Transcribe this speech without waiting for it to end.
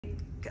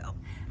Go.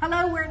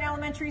 Hello, we're in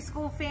elementary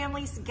school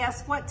families.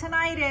 Guess what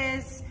tonight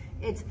is?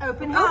 It's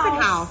open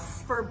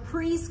house for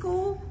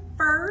preschool,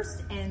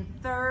 first and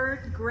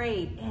third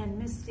grade. And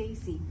Miss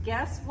Stacy,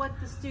 guess what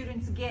the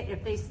students get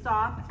if they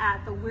stop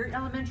at the Weir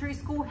Elementary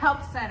School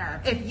Health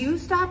Center? If you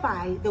stop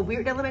by the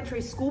Weir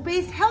Elementary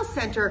School-Based Health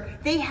Center,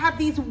 they have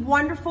these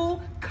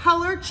wonderful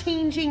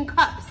color-changing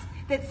cups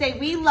that say,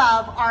 we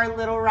love our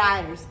little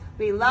riders.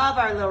 We love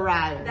our little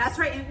riders. That's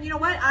right. And you know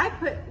what? I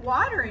put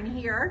water in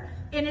here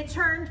and it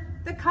turned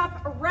the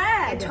cup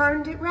red. It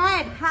turned it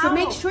red. How? So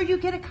make sure you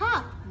get a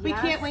cup. Yes. We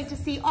can't wait to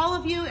see all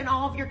of you and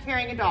all of your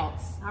caring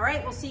adults. All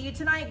right, we'll see you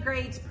tonight,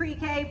 grades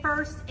pre-K,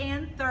 first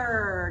and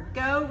third.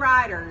 Go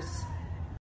Riders.